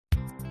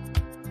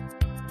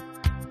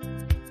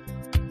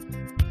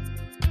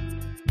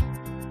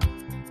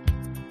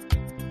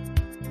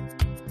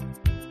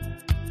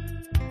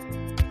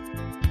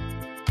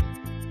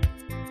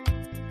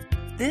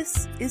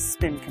This is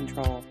Spin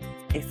Control,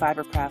 a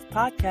fibercraft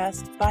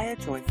podcast by a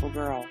joyful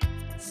girl.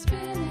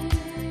 Spinning,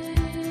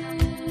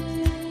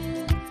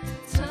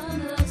 turn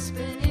the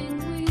spinning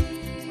wheel.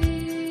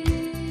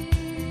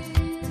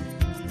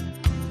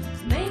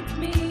 Make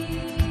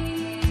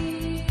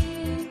me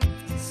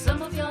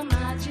some of your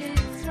magic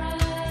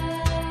thread.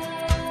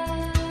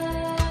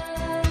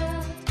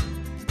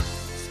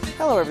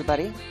 Hello,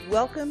 everybody.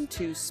 Welcome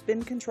to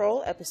Spin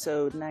Control,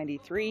 episode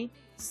 93,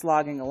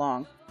 Slogging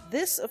Along.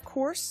 This, of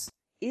course,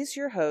 is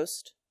your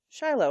host,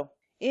 Shiloh.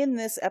 In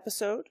this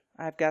episode,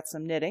 I've got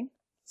some knitting,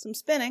 some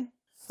spinning,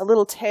 a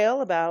little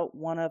tale about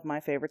one of my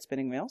favorite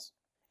spinning wheels,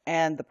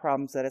 and the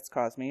problems that it's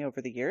caused me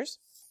over the years,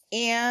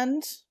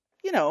 and,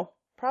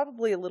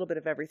 probably a little bit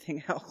of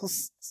everything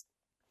else.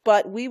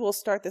 But we will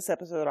start this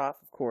episode off,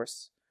 of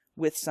course,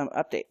 with some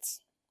updates.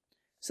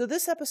 So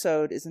this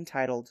episode is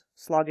entitled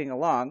Slogging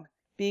Along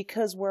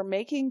because we're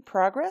making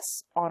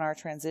progress on our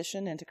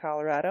transition into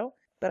Colorado,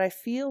 but I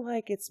feel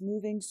like it's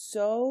moving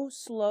so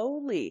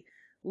slowly.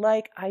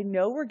 Like, I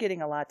know we're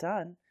getting a lot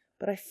done,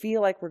 but I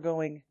feel like we're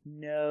going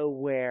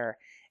nowhere,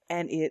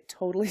 and it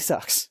totally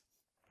sucks.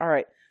 All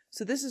right,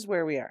 so this is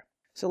where we are.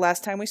 So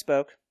last time we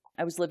spoke,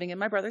 I was living in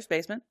my brother's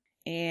basement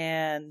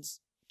and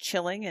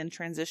chilling and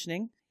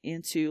transitioning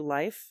into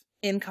life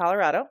in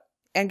Colorado.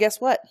 And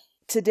guess what?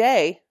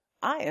 Today,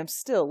 I am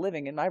still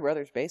living in my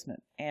brother's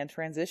basement and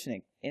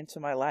transitioning into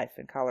my life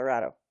in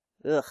Colorado.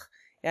 Ugh,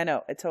 I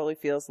know, it totally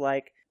feels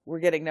like we're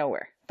getting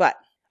nowhere. But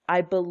I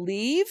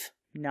believe,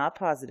 not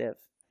positive,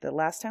 that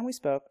last time we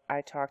spoke,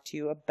 I talked to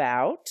you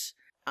about,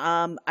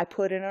 I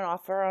put in an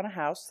offer on a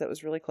house that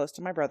was really close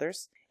to my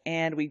brother's,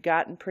 and we'd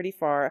gotten pretty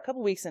far, a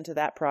couple weeks into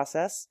that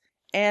process,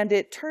 and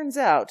it turns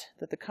out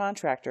that the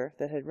contractor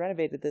that had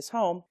renovated this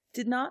home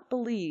did not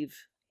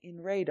believe in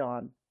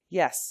radon.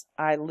 Yes,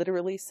 I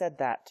literally said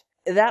that.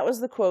 That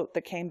was the quote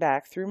that came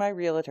back through my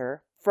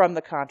realtor from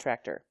the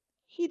contractor.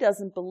 He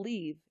doesn't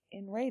believe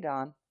in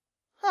radon.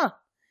 Huh.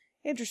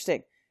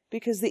 Interesting,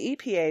 because the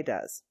EPA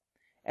does,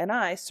 and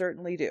I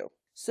certainly do.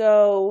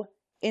 So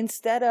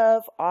instead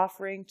of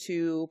offering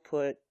to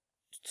put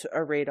a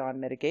radon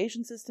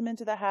mitigation system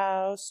into the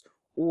house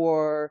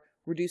or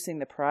reducing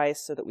the price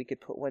so that we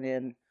could put one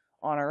in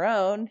on our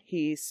own,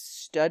 he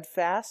stood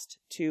fast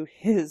to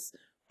his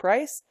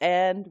price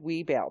and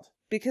we bailed.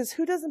 Because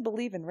who doesn't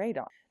believe in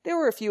radon? There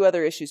were a few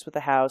other issues with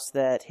the house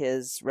that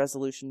his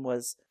resolution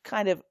was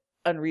kind of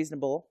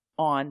unreasonable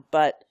on,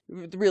 but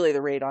really the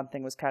radon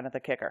thing was kind of the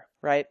kicker,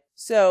 right?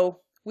 So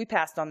we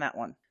passed on that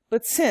one.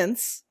 But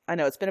since, I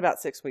know it's been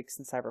about 6 weeks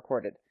since I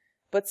recorded,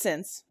 but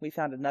since we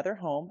found another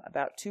home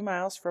about 2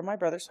 miles from my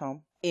brother's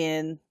home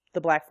in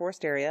the Black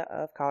Forest area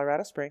of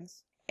Colorado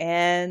Springs,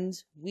 and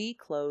we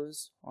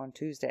close on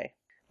Tuesday.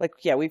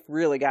 We've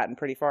really gotten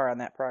pretty far on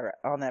that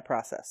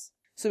process.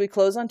 So we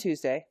close on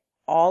Tuesday.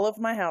 All of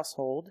my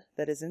household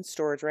that is in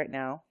storage right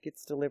now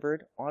gets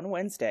delivered on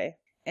Wednesday.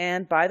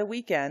 And by the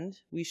weekend,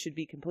 we should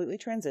be completely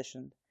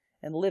transitioned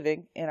and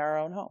living in our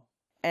own home.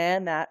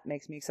 And that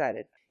makes me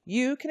excited.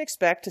 You can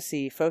expect to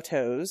see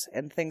photos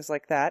and things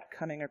like that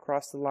coming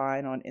across the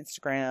line on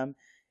Instagram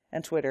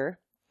and Twitter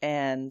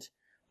and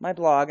my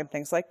blog and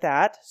things like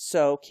that.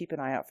 So keep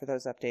an eye out for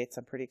those updates.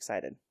 I'm pretty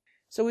excited.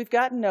 So we've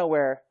gotten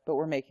nowhere, but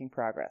we're making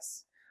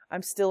progress.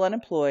 I'm still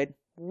unemployed,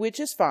 which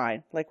is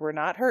fine. We're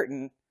not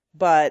hurting,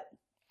 but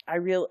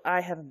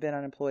I haven't been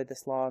unemployed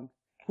this long.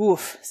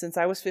 Since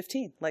I was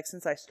 15,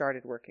 since I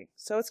started working.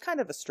 So it's kind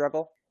of a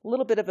struggle, a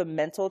little bit of a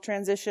mental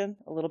transition,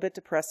 a little bit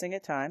depressing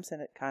at times,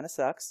 and it kind of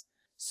sucks.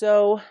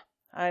 So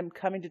I'm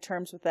coming to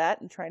terms with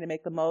that and trying to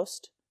make the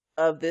most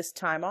of this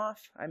time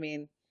off. I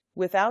mean,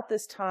 without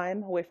this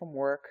time away from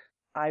work,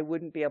 I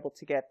wouldn't be able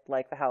to get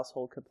the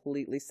household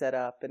completely set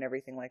up and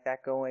everything like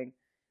that going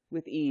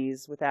with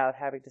ease without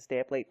having to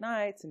stay up late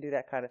nights and do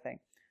that kind of thing.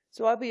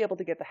 So I'll be able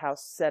to get the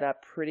house set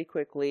up pretty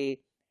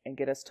quickly and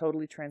get us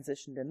totally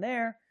transitioned in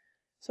there.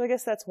 So I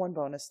guess that's one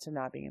bonus to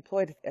not being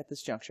employed at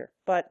this juncture.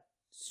 But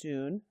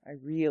soon, I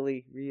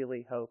really,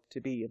 really hope to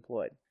be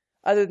employed.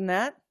 Other than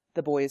that,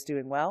 the boy is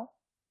doing well.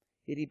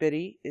 Itty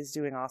Bitty is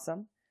doing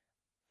awesome.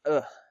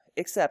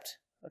 Except,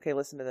 okay,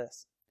 listen to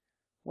this.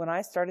 When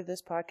I started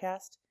this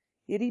podcast,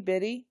 Itty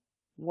Bitty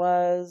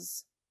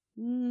was,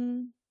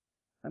 I'm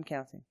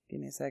counting. Give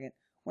me a second.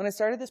 When I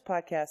started this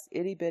podcast,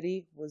 Itty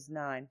Bitty was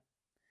 9.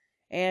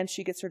 And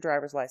she gets her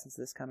driver's license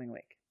this coming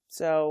week.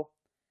 So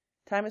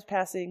time is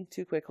passing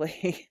too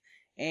quickly,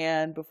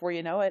 and before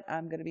you know it,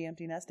 I'm going to be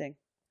empty nesting.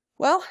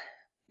 Well,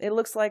 it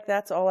looks like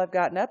that's all I've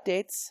got in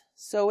updates,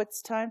 so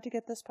it's time to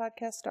get this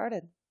podcast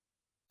started.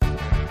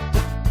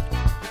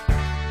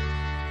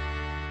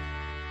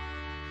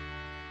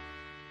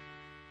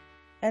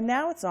 And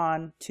now it's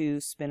on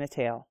to spin a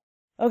tale.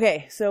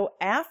 Okay, so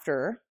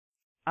after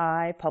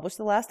I published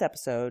the last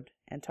episode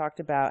and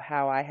talked about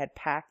how I had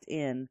packed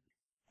in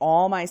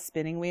all my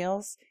spinning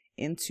wheels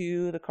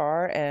into the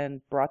car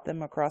and brought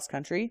them across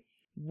country,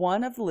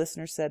 one of the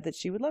listeners said that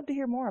she would love to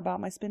hear more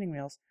about my spinning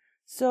wheels.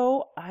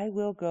 So I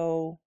will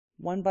go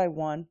one by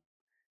one,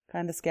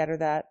 kind of scatter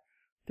that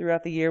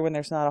throughout the year when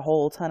there's not a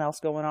whole ton else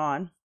going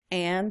on.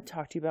 and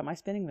talk to you about my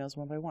spinning wheels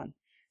one by one.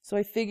 So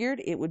I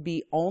figured it would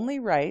be only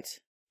right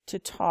to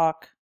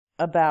talk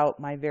about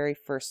my very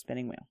first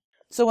spinning wheel.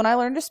 So when I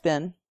learned to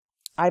spin,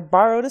 I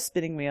borrowed a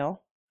spinning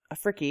wheel, a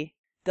Fricke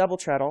double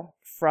treadle,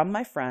 from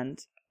my friend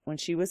when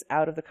she was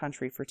out of the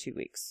country for 2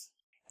 weeks.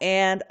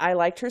 And I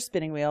liked her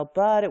spinning wheel,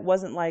 but it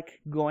wasn't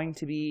like going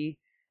to be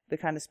the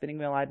kind of spinning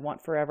wheel I'd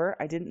want forever.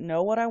 I didn't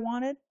know what I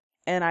wanted,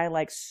 and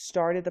I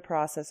started the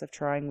process of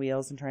trying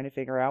wheels and trying to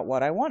figure out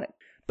what I wanted.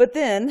 But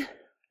then,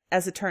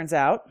 as it turns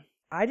out,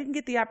 I didn't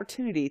get the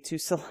opportunity to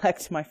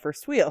select my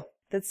first wheel.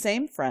 That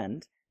same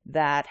friend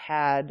that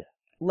had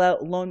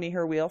loaned me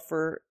her wheel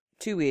for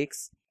 2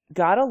 weeks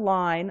got a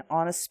line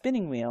on a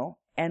spinning wheel,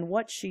 and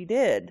what she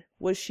did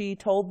was she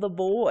told the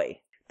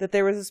boy that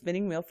there was a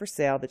spinning wheel for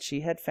sale that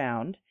she had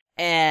found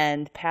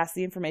and passed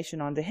the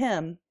information on to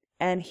him,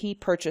 and he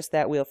purchased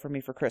that wheel for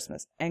me for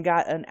Christmas and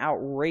got an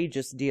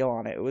outrageous deal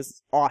on it. It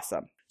was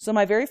awesome. So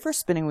my very first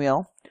spinning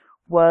wheel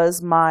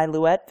was my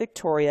Louette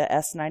Victoria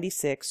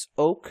S96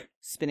 oak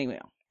spinning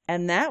wheel.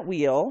 And that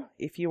wheel,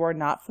 if you are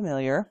not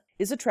familiar,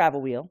 is a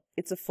travel wheel.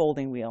 It's a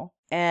folding wheel,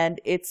 and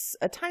it's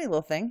a tiny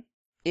little thing.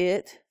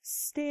 It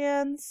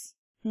stands,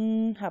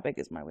 how big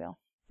is my wheel?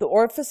 The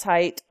orifice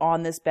height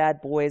on this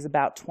bad boy is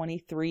about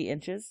 23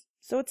 inches.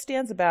 So it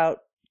stands about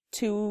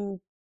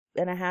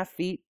 2.5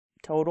 feet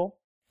total.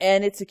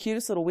 And it's the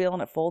cutest little wheel,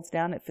 and it folds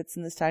down. It fits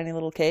in this tiny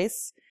little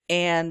case,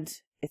 and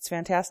it's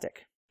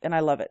fantastic. And I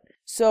love it.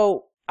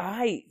 So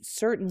I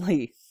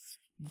certainly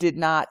did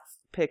not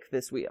pick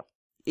this wheel.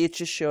 It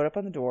just showed up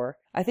on the door.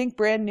 I think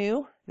brand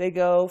new, they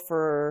go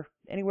for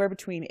anywhere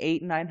between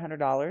 $800 and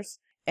 $900.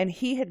 And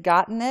he had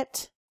gotten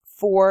it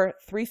for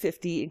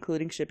 $350,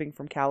 including shipping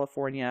from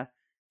California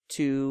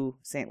to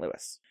St.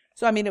 Louis.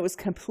 So, I mean, it was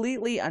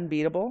completely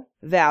unbeatable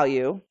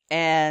value.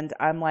 And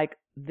I'm like,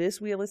 this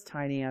wheel is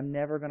tiny. I'm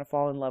never going to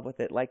fall in love with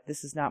it. Like,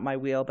 this is not my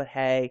wheel, but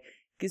hey,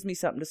 it gives me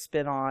something to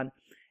spin on,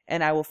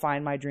 and I will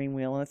find my dream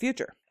wheel in the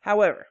future.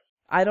 However,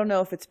 I don't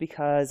know if it's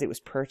because it was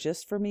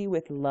purchased for me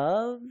with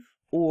love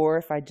or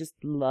if I just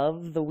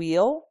love the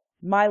wheel.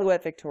 My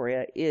Louette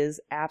Victoria is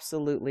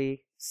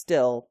absolutely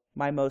still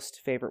my most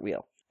favorite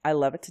wheel. I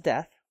love it to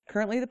death.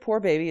 Currently, the poor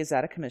baby is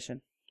out of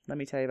commission. Let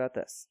me tell you about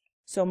this.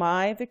 So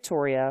my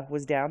Victoria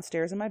was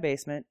downstairs in my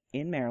basement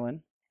in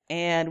Maryland,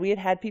 and we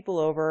had people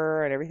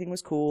over, and everything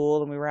was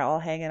cool, and we were all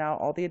hanging out.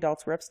 All the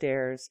adults were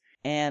upstairs,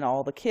 and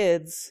all the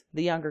kids,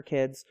 the younger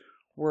kids,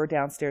 were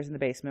downstairs in the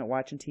basement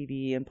watching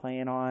TV and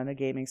playing on a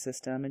gaming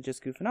system and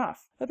just goofing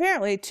off.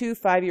 Apparently, 2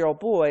 5-year-old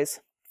boys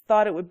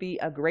thought it would be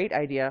a great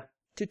idea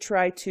to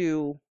try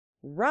to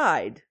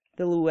ride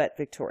the Louette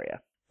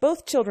Victoria.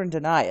 Both children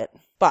deny it,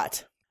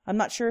 but I'm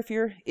not sure if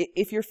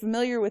you're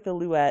familiar with the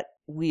Louette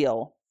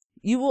wheel,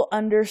 you will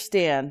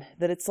understand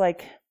that it's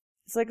like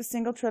a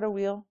single treadle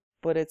wheel,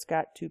 but it's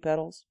got 2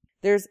 pedals.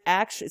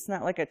 It's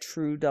not like a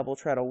true double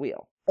treadle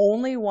wheel.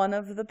 Only one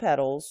of the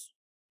pedals,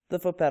 the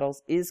foot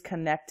pedals, is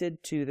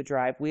connected to the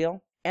drive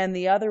wheel, and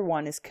the other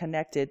one is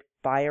connected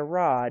by a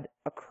rod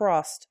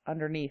across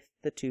underneath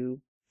the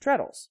 2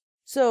 treadles.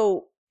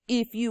 So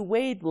if you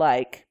weighed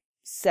like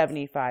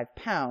 75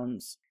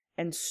 pounds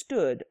and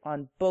stood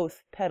on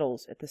both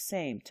pedals at the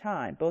same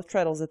time, both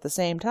treadles at the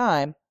same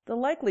time, the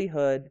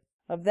likelihood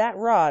of that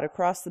rod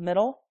across the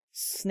middle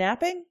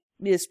snapping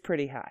is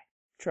pretty high.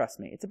 Trust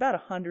me, it's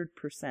about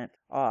 100%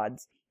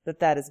 odds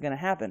that is going to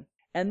happen.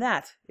 And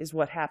that is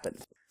what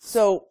happened.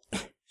 So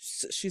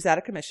she's out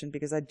of commission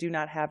because I do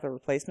not have a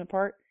replacement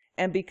part.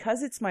 And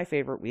because it's my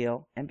favorite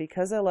wheel and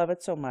because I love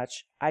it so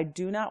much, I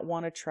do not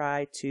want to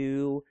try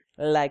to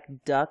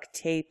duct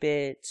tape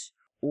it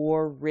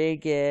or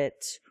rig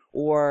it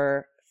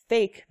or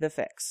fake the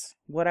fix.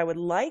 What I would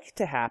like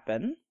to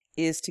happen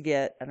is to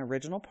get an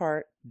original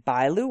part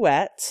by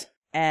Louette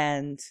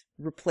and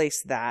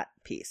replace that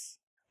piece.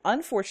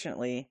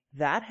 Unfortunately,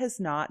 that has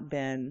not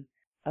been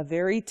a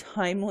very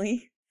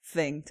timely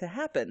thing to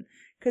happen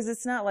because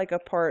it's not like a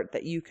part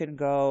that you can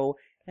go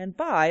and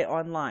buy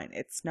online.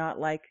 It's not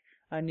like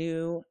a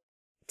new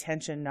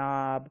tension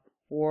knob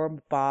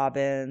or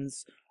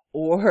bobbins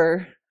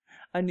or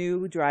a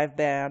new drive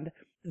band.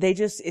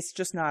 It's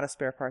just not a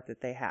spare part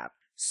that they have.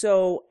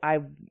 So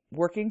I'm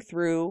working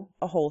through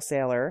a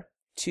wholesaler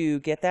to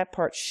get that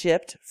part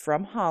shipped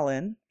from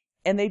Holland.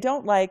 And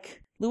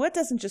Louette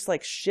doesn't just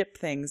ship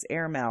things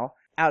airmail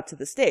out to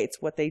the States.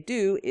 What they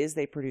do is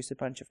they produce a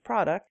bunch of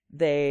product.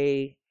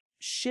 They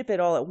ship it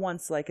all at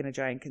once in a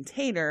giant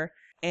container.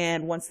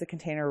 And once the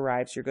container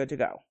arrives, you're good to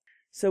go.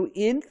 So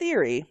in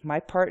theory, my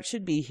part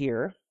should be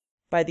here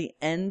by the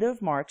end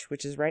of March,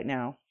 which is right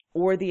now,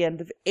 or the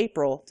end of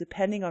April,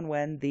 depending on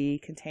when the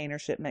container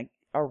shipment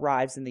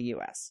arrives in the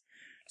U.S.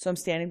 So I'm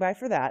standing by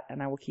for that,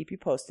 and I will keep you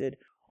posted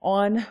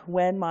on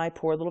when my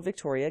poor little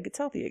Victoria gets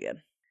healthy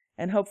again.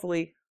 And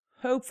hopefully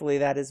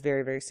that is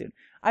very, very soon.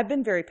 I've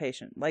been very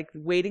patient.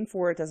 Waiting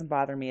for it doesn't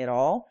bother me at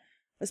all,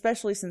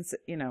 especially since,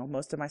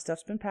 most of my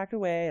stuff's been packed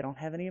away. I don't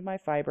have any of my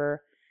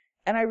fiber,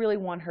 and I really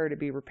want her to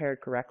be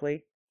repaired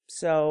correctly.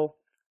 So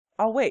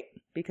I'll wait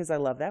because I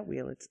love that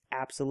wheel. It's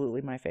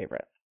absolutely my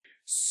favorite.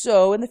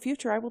 So in the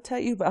future, I will tell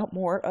you about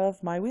more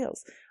of my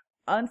wheels.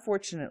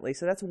 Unfortunately,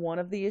 so that's one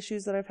of the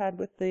issues that I've had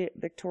with the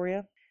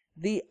Victoria.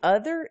 The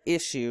other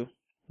issue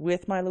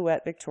with my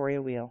Louette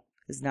Victoria wheel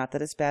is not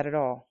that it's bad at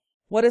all.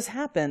 What has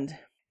happened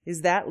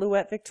is that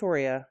Louette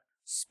Victoria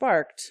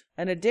sparked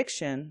an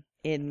addiction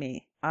in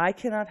me. I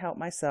cannot help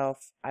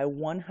myself. I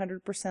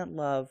 100%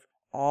 love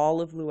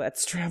all of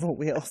Louette's travel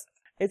wheels.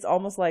 It's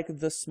almost like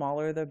the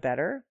smaller the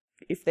better.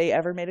 If they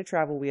ever made a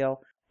travel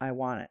wheel, I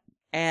want it.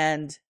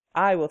 And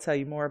I will tell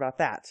you more about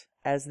that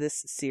as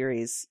this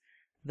series,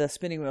 The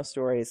Spinning Wheel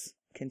Stories,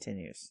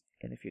 continues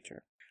in the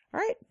future. All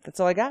right,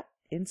 that's all I got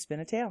in Spin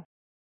a Tale.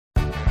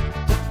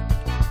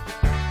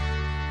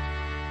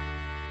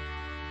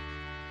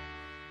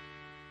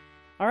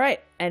 All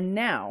right, and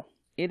now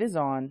it is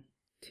on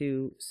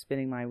to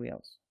spinning my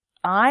wheels.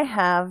 I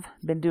have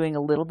been doing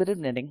a little bit of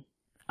knitting.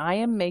 I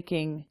am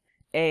making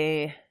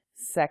a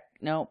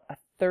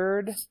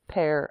third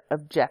pair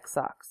of Jeck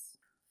socks.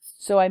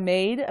 So I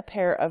made a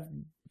pair of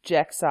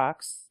Jeck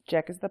socks.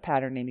 Jeck is the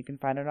pattern name. You can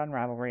find it on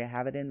Ravelry. I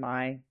have it in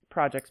my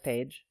projects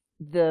page.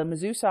 The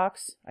Mizzou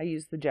socks, I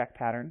used the Jeck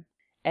pattern.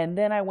 And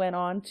then I went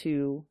on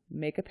to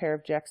make a pair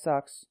of Jeck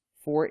socks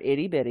for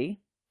Itty Bitty.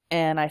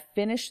 And I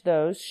finished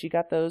those. She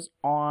got those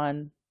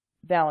on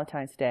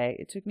Valentine's Day.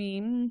 It took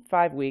me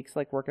 5 weeks,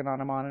 like working on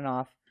them on and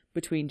off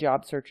between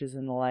job searches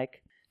and the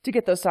like, to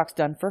get those socks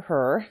done for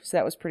her. So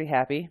that was pretty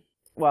happy.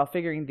 Well,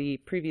 figuring the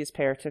previous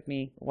pair took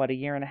me, a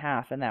year and a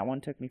half, and that one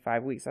took me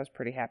 5 weeks. I was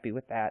pretty happy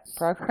with that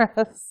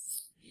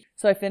progress.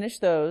 So I finished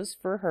those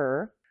for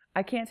her.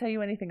 I can't tell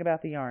you anything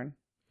about the yarn.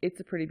 It's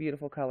a pretty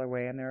beautiful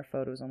colorway, and there are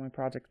photos on my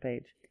project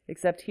page.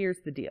 Except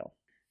here's the deal.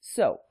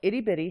 So,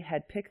 Itty Bitty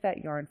had picked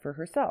that yarn for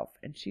herself,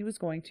 and she was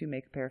going to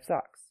make a pair of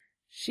socks.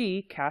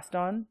 She cast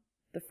on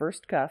the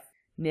first cuff,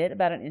 knit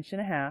about 1.5 inches,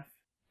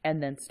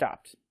 and then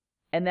stopped.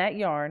 And that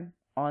yarn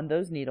on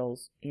those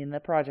needles in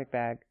the project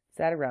bag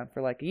sat around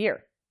for like a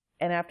year.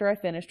 And after I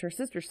finished her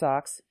sister's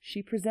socks,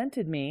 she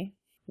presented me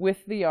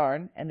with the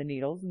yarn and the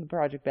needles in the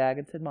project bag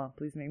and said, "Mom,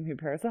 please make me a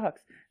pair of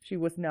socks." She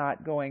was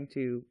not going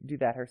to do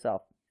that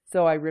herself.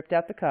 So I ripped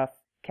out the cuff,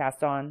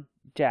 cast on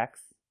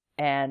Jacks,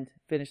 and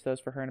finished those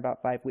for her in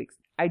about 5 weeks.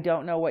 I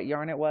don't know what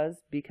yarn it was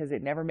because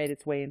it never made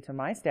its way into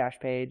my stash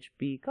page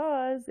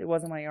because it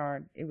wasn't my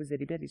yarn. It was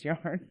Itty Bitty's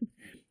yarn.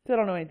 So I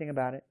don't know anything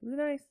about it. It was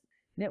nice.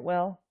 Knit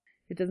well.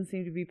 It doesn't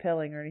seem to be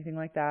pilling or anything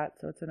like that.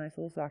 So it's a nice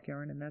little sock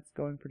yarn, and that's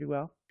going pretty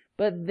well.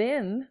 But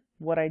then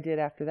what I did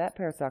after that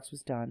pair of socks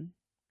was done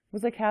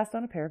was I cast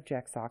on a pair of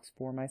Jack socks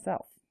for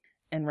myself.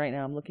 And right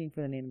now I'm looking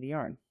for the name of the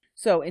yarn.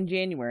 So in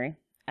January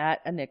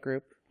at a knit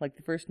group, like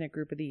the first knit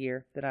group of the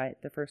year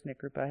the first knit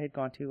group I had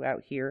gone to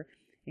out here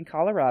in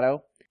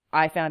Colorado,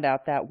 I found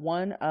out that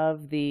one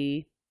of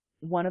the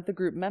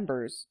group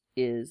members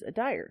is a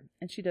dyer,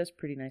 and she does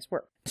pretty nice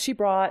work. She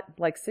brought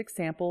like 6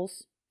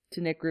 samples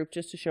to knit group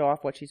just to show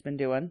off what she's been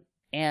doing,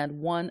 and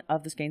one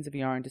of the skeins of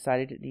yarn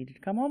decided it needed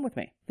to come home with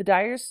me. The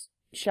dyer's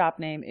shop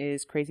name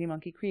is Crazy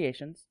Monkey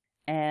Creations,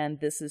 and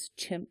this is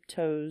Chimp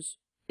Toes.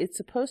 It's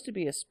supposed to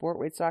be a sport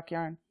weight sock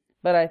yarn,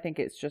 but I think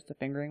it's just a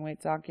fingering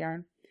weight sock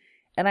yarn.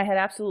 And I had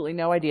absolutely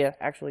no idea,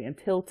 actually,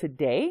 until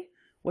today,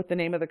 what the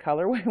name of the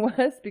colorway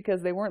was,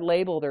 because they weren't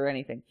labeled or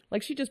anything.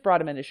 Like, she just brought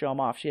them in to show them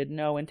off. She had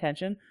no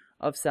intention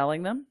of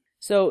selling them.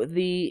 So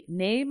the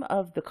name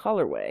of the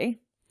colorway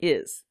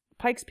is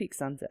Pikes Peak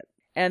Sunset.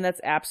 And that's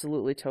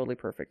absolutely totally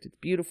perfect. It's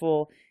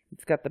beautiful.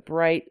 It's got the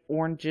bright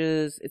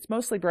oranges. It's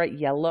mostly bright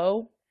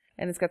yellow.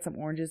 And it's got some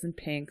oranges and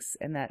pinks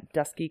and that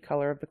dusky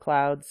color of the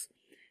clouds.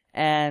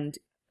 And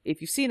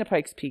if you've seen a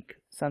Pikes Peak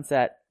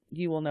Sunset,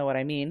 you will know what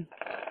I mean.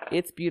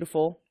 It's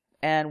beautiful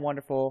and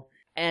wonderful.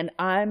 And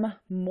I'm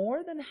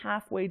more than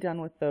halfway done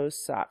with those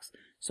socks.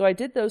 So I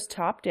did those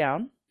top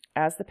down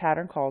as the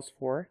pattern calls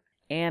for.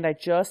 And I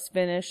just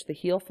finished the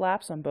heel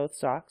flaps on both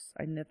socks.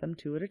 I knit them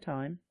 2 at a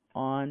time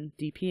on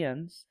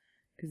DPNs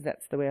because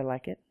that's the way I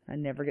like it. I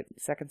never get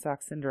second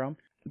sock syndrome.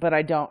 But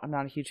I'm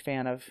not a huge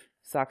fan of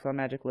socks on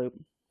magic loop.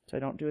 So I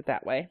don't do it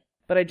that way.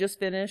 But I just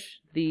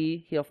finished the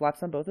heel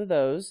flaps on both of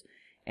those.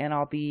 And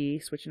I'll be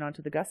switching on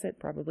to the gusset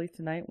probably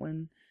tonight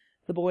when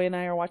the boy and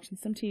I are watching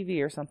some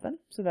TV or something.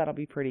 So that'll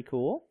be pretty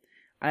cool.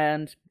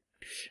 And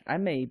I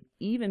may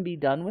even be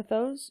done with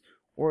those,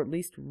 or at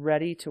least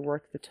ready to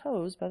work the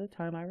toes by the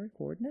time I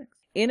record next.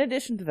 In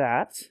addition to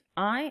that,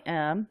 I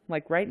am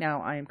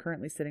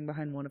currently sitting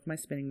behind one of my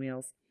spinning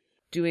wheels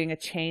doing a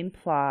chain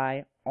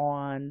ply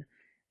on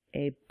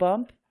a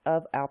bump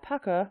of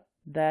alpaca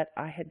that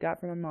I had got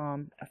from my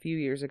mom a few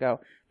years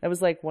ago. That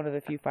was like one of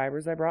the few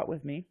fibers I brought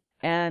with me.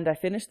 And I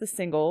finished the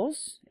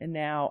singles, and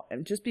now,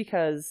 just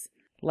because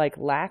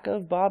lack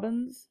of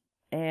bobbins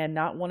and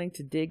not wanting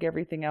to dig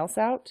everything else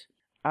out,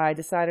 I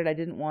decided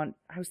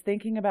I was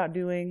thinking about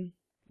doing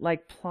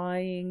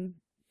plying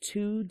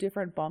 2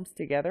 different bumps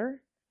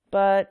together,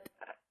 but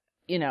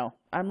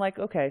I'm like,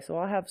 okay, so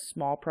I'll have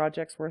small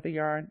projects worth of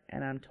yarn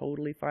and I'm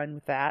totally fine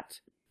with that.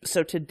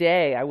 So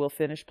today I will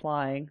finish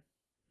plying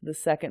the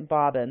second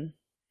bobbin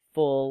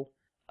full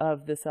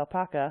of this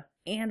alpaca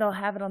and I'll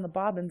have it on the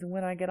bobbins, and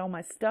when I get all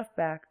my stuff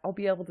back, I'll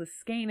be able to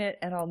skein it,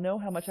 and I'll know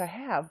how much I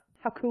have.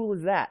 How cool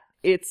is that?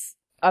 It's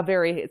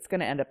going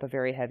to end up a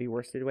very heavy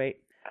worsted weight,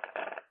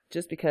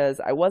 just because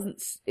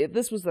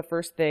this was the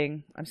first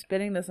thing. I'm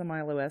spinning this on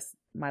my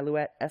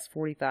Louette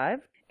S45,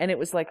 and it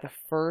was like the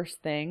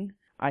first thing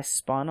I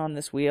spun on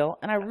this wheel,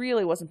 and I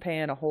really wasn't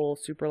paying a whole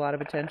super lot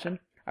of attention.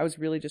 I was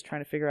really just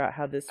trying to figure out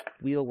how this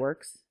wheel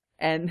works.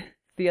 And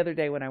the other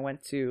day when I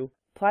went to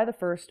apply the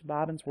first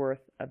bobbin's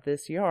worth of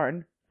this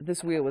yarn,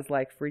 this wheel was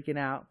like freaking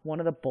out. One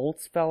of the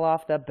bolts fell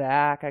off the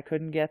back. I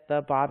couldn't get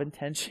the bobbin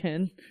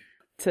tension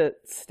to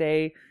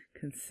stay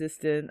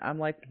consistent. I'm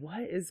like,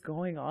 what is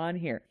going on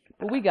here?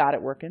 But we got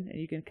it working,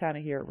 and you can kind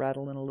of hear it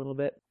rattling a little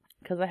bit,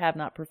 because I have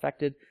not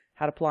perfected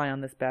how to ply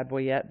on this bad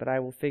boy yet, but I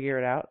will figure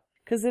it out,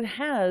 because it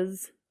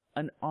has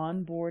an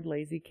onboard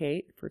lazy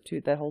Kate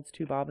that holds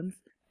 2 bobbins,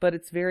 but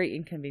it's very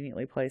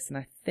inconveniently placed, and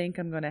I think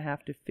I'm going to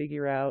have to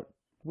figure out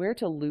where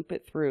to loop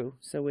it through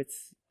so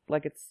it's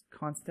like it's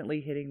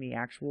constantly hitting the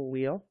actual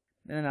wheel,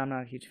 and I'm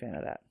not a huge fan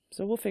of that.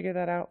 So we'll figure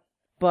that out.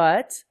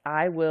 But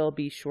I will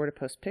be sure to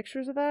post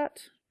pictures of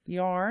that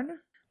yarn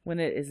when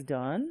it is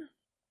done,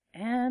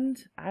 and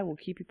I will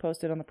keep you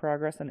posted on the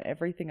progress and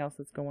everything else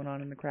that's going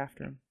on in the craft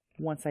room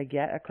once I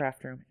get a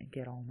craft room and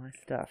get all my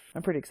stuff.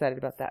 I'm pretty excited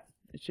about that.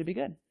 It should be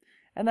good.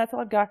 And that's all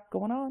I've got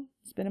going on,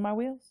 spinning my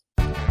wheels.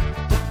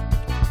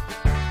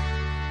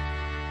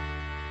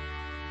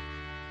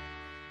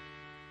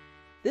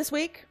 This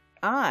week,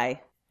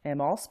 I am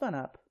all spun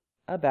up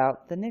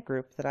about the knit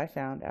group that I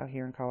found out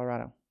here in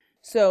Colorado.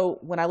 So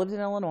when I lived in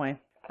Illinois,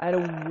 I had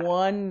a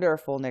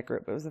wonderful knit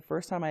group. It was the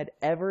first time I'd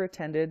ever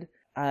attended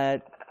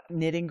a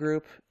knitting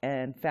group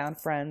and found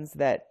friends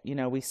that,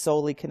 we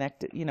solely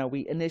connected,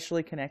 we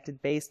initially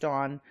connected based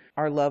on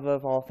our love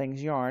of all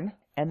things yarn.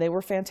 And they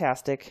were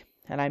fantastic,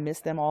 and I miss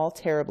them all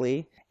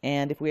terribly.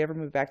 And if we ever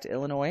move back to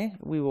Illinois,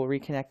 we will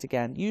reconnect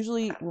again.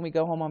 Usually when we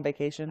go home on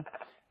vacation,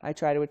 I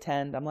try to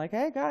attend. I'm like,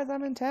 hey guys,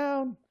 I'm in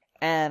town.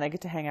 And I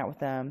get to hang out with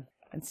them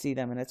and see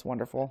them, and it's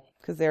wonderful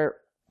because they're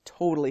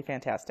totally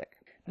fantastic.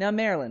 Now,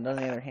 Maryland, on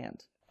the other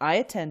hand, I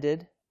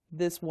attended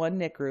this one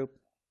knit group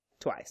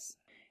twice,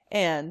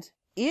 and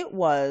it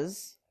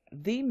was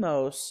the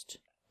most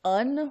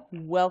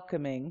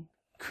unwelcoming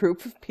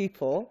group of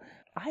people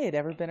I had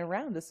ever been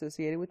around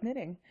associated with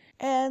knitting.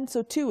 And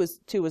so two was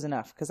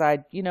enough, because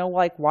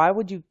why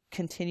would you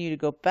continue to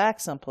go back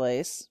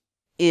someplace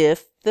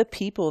if the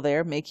people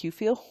there make you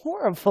feel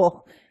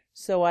horrible?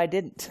 So I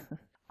didn't.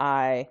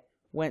 I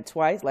went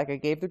twice, I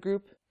gave the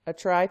group a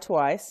try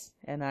twice,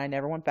 and I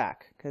never went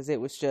back, because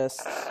it was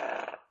just,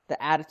 the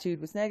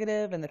attitude was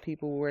negative, and the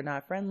people were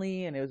not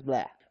friendly, and it was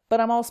blah. But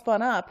I'm all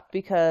spun up,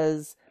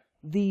 because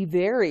the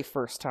very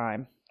first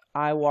time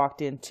I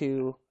walked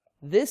into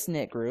this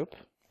knit group,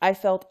 I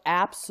felt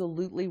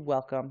absolutely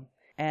welcome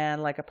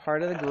and like a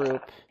part of the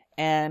group.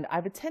 And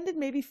I've attended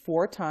maybe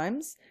 4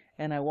 times,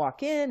 and I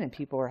walk in and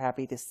people are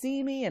happy to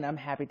see me, and I'm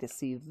happy to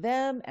see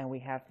them, and we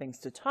have things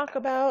to talk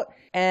about.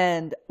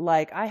 And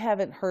I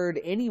haven't heard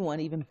anyone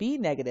even be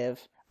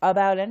negative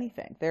about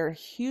anything. They're a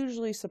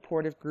hugely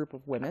supportive group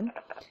of women.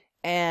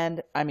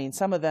 And I mean,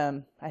 some of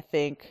them, I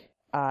think,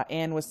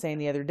 Anne was saying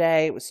the other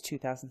day, it was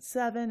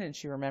 2007, and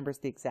she remembers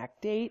the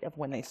exact date of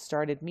when they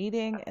started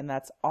meeting, and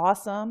that's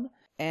awesome.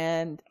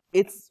 And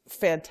it's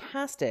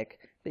fantastic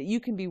that you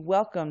can be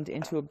welcomed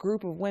into a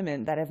group of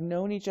women that have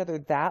known each other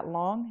that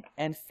long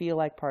and feel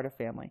like part of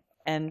family.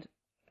 And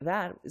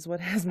that is what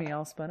has me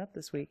all spun up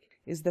this week,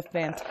 is the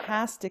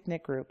fantastic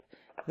knit group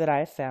that I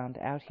have found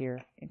out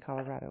here in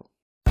Colorado.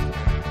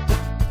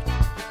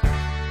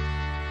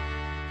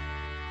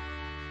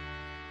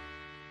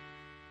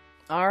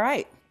 All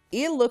right.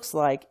 It looks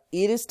like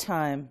it is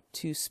time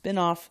to spin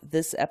off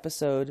this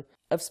episode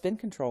of Spin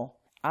Control.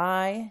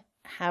 I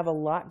have a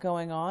lot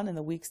going on in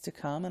the weeks to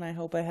come, and I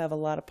hope I have a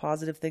lot of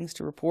positive things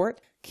to report.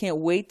 Can't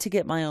wait to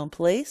get my own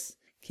place.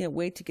 Can't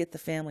wait to get the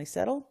family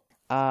settled.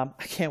 I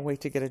can't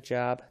wait to get a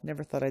job.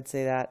 Never thought I'd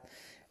say that.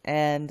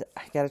 And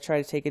I got to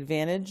try to take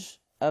advantage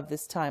of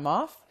this time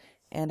off,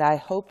 and I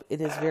hope it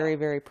is very,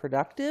 very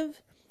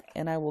productive,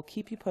 and I will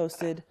keep you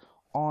posted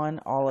on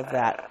all of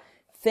that.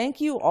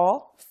 Thank you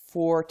all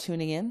for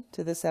tuning in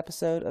to this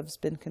episode of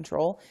Spin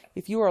Control.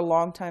 If you are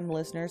longtime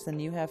listeners and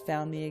you have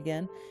found me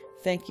again,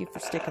 thank you for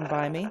sticking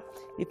by me.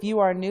 If you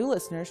are new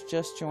listeners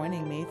just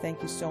joining me,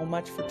 thank you so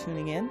much for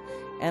tuning in.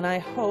 And I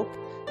hope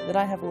that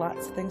I have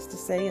lots of things to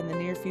say in the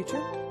near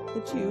future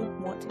that you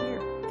want to hear.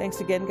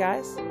 Thanks again,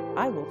 guys.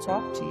 I will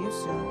talk to you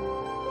soon.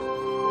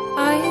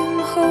 I am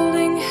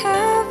holding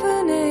half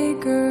an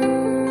acre,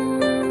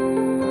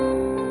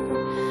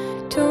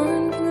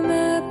 torn from the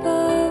map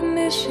of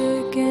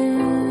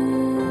Michigan,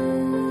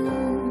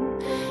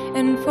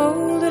 and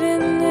folded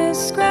in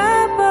this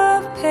scrap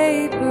of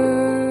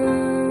paper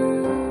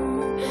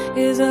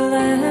is a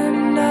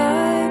land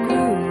I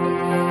grew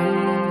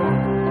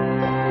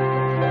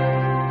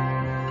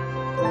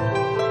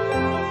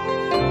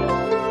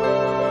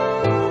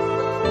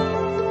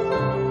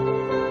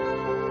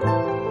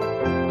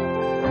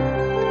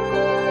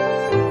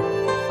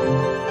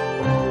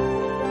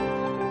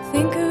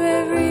Think of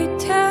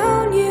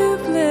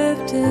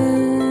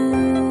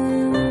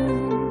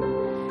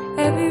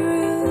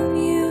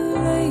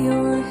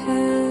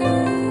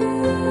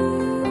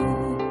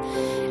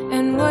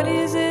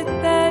Is it